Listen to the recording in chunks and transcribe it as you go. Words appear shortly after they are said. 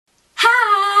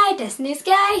Destiny's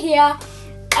Sky here.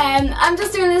 I'm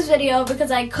just doing this video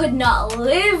because I could not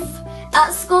live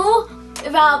at school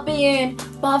without being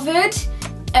bothered,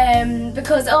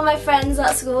 because all my friends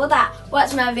at school that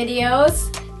watch my videos,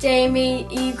 Jamie,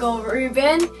 Eagle,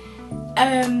 Ruben,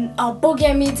 are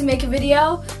bugging me to make a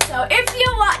video. So if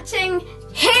you're watching,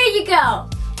 here you go.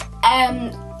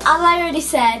 As I already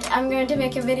said, I'm going to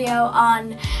make a video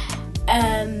on,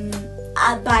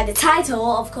 by the title,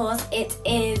 of course, it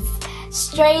is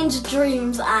Strange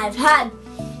Dreams I've Had.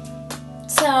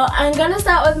 So I'm going to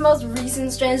start with the most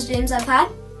recent strange dreams I've had.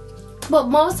 But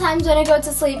most times when I go to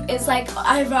sleep, it's like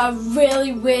either a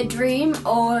really weird dream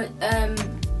or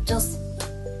just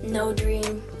no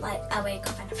dream. Like I wake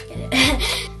up and I forget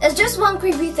it. There's just one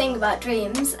creepy thing about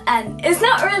dreams, and it's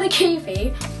not really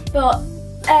creepy, but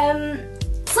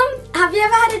have you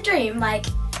ever had a dream like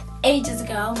ages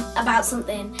ago about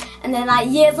something, and then like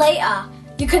years later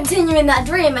you continue in that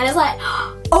dream and it's like,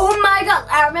 oh my god,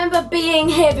 I remember being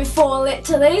here before,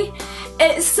 literally.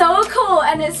 It's so cool,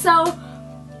 and it's so,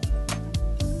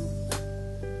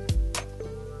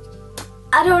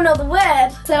 I don't know the word.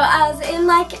 So I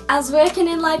was working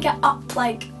in like an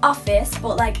office,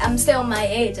 but like I'm still my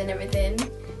age and everything.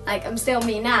 Like I'm still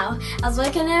me now. I was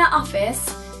working in an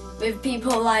office with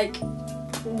people like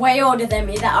way older than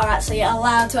me that are actually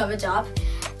allowed to have a job.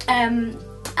 And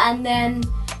then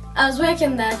I was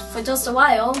working there for just a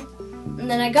while, and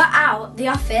then I got out the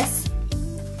office,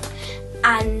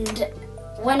 and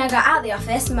when I got out the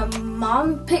office, my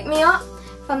mom picked me up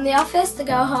from the office to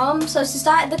go home. So she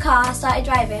started the car, started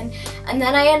driving, and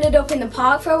then I ended up in the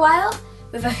park for a while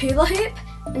with a hula hoop,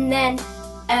 and then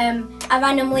I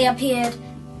randomly appeared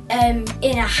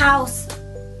in a house.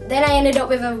 Then I ended up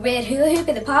with a weird hula hoop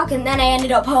in the park, and then I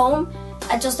ended up home.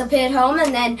 I just appeared home,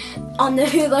 and then on the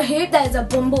hula hoop there's a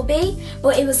bumblebee,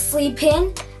 but it was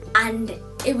sleeping, and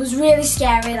it was really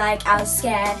scary. Like I was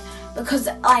scared because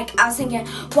like I was thinking,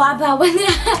 what about when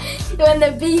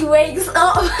the bee wakes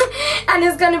up and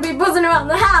it's gonna be buzzing around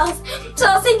the house? So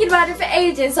I was thinking about it for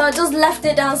ages, so I just left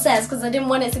it downstairs because I didn't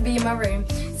want it to be in my room.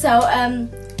 So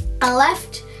I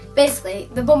left. Basically,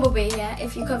 the bumblebee, yeah,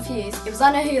 if you're confused, it was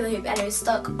on a hula hoop and it was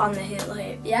stuck on the hula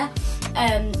hoop, yeah?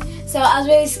 So I was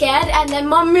really scared, and then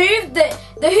Mum moved the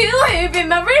hula hoop in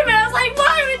my room, and I was like,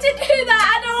 why would you do that?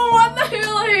 I don't want the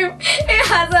hula hoop. It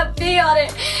has a bee on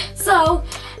it. So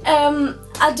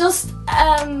I just,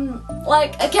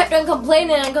 I kept on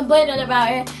complaining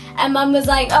about it, and Mum was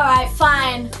like, alright,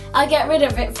 fine, I'll get rid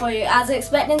of it for you. I was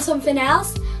expecting something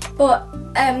else, but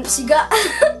she got...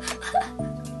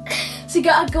 She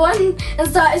got a gun and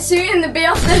started shooting the bee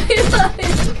off the hula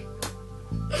hoop.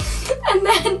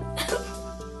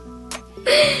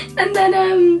 and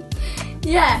then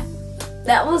yeah,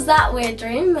 that was that weird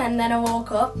dream. And then I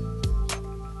woke up,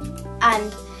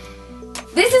 and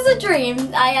this is a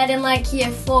dream I had in like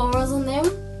year 4 or something.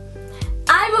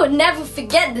 I would never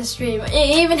forget this dream.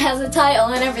 It even has a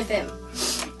title and everything.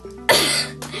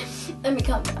 Let me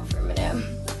calm down for a minute.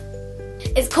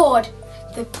 It's called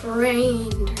The Brain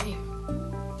Dream.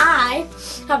 I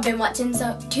have been watching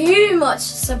too much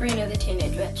Sabrina the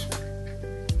Teenage Witch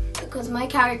because my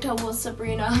character was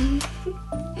Sabrina.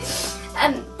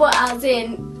 But I was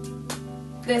in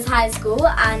this high school,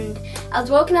 and I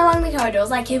was walking along the corridors,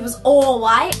 like it was all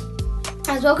white.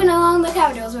 I was walking along the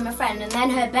corridors with my friend, and then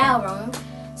her bell rang.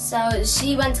 So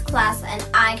she went to class and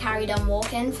I carried on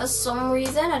walking for some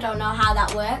reason. I don't know how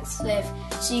that works. If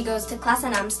she goes to class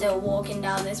and I'm still walking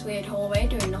down this weird hallway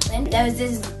doing nothing. There was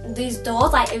these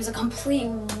doors, like it was a complete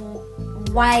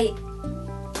white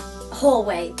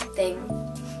hallway thing.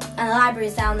 And the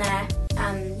library's down there,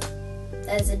 and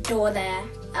there's a door there,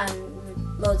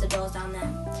 and loads of doors down there.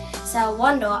 So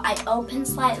one door I opened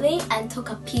slightly and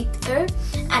took a peek through,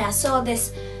 and I saw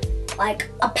this, like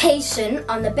a patient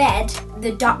on the bed,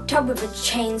 the doctor with a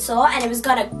chainsaw, and it was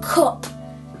gonna cut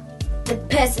the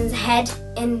person's head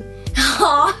in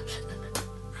half.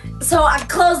 So I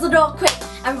closed the door quick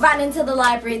and ran into the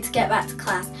library to get back to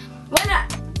class.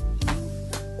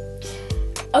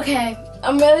 Okay,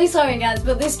 I'm really sorry guys,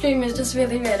 but this dream is just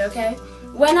really weird, okay?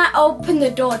 When I opened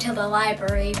the door to the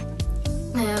library,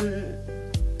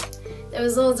 there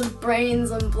was loads of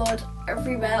brains and blood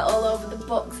everywhere, all over the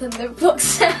books and the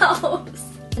bookshelves.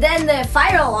 Then the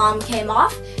fire alarm came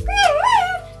off.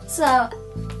 So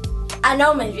I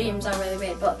know my dreams are really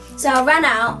weird, but so I ran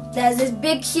out. There's this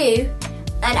big queue,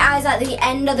 and I was at the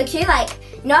end of the queue. Like,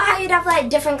 you know how you'd have like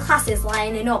different classes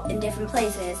lining up in different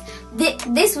places?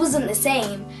 This wasn't the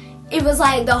same. It was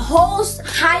like the whole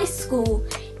high school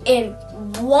in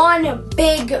one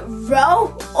big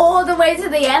row all the way to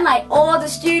the end, like all the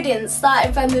students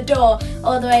starting from the door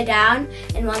all the way down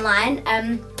in one line.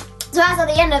 So I was at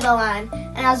the end of the line,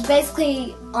 and I was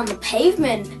basically on the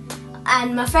pavement,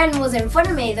 and my friend was in front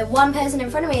of me, the one person in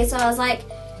front of me, so I was like,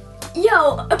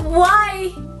 yo,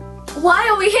 why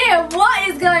are we here? What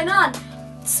is going on?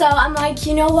 So I'm like,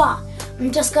 you know what?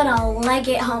 I'm just gonna leg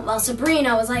it home. Well,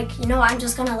 Sabrina was like, you know what? I'm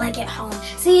just gonna leg it home.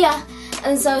 See ya.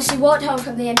 And so she walked home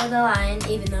from the end of the line,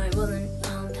 even though it wasn't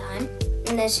home time.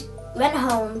 And then she went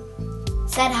home,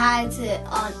 said hi to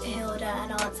Aunt Hilda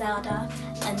and Aunt Zelda,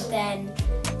 and then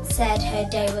said her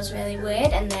day was really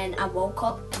weird. And then I woke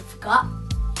up and forgot.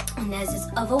 And there's this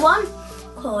other one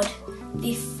called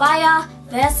the Fire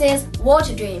versus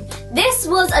Water Dream. This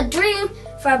was a dream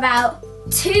for about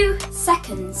 2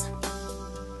 seconds.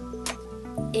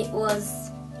 It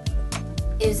was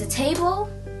a table,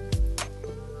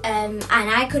 and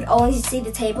I could only see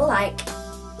the table, like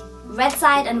red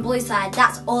side and blue side.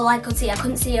 That's all I could see. I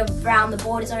couldn't see around the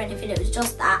borders or anything. It was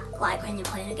just that, like when you're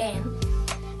playing a game.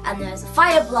 And there's a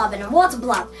fire blob and a water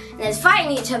blob, and they're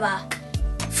fighting each other.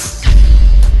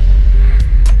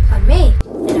 Pardon me.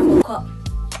 Then I woke up.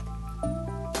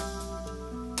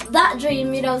 That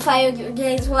dream, you know, fire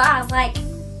against water, I was like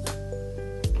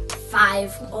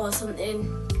 5 or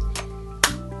something.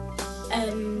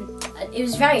 It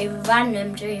was a very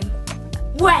random dream.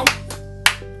 When?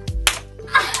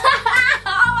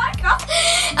 Oh my god!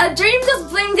 A dream just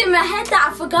blinked in my head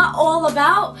that I forgot all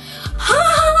about.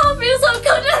 I feel so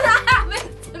good when that happened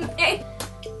to me.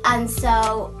 And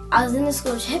so I was in the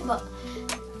school trip, but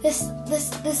this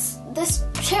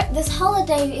trip, this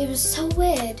holiday, it was so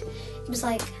weird. It was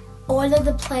like all over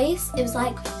the place. It was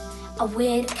like a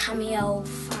weird cameo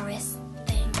forest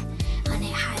thing, and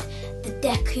it had the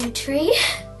Deku tree.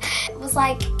 It was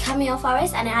like cameo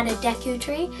forest, and it had a Deku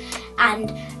tree,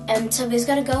 and so we was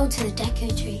gonna go to the Deku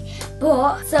tree.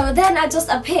 But so then I just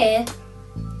appear.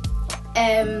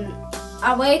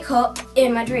 I wake up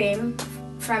in my dream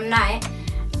from night,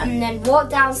 and then walk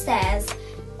downstairs.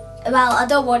 Well, I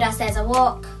don't walk downstairs. I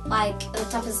walk like at the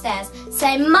top of the stairs.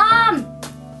 Say, Mom,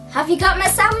 have you got my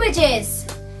sandwiches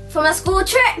for my school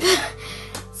trip?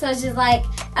 So she's like,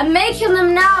 I'm making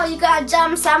them now. You got a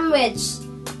jam sandwich.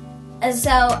 And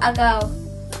so I go,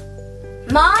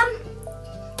 Mom?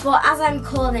 But as I'm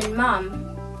calling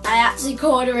Mom, I actually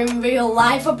called her in real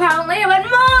life apparently. I went,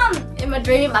 Mom! In my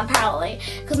dream apparently.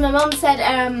 Because my mom said,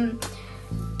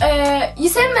 you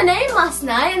said my name last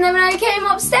night, and then when I came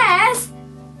upstairs,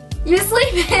 you were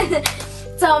sleeping.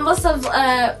 So I must have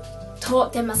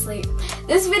talked in my sleep.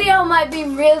 This video might be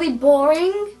really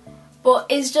boring, but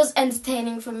it's just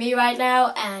entertaining for me right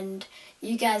now, and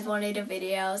you guys wanted a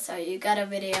video, so you got a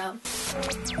video.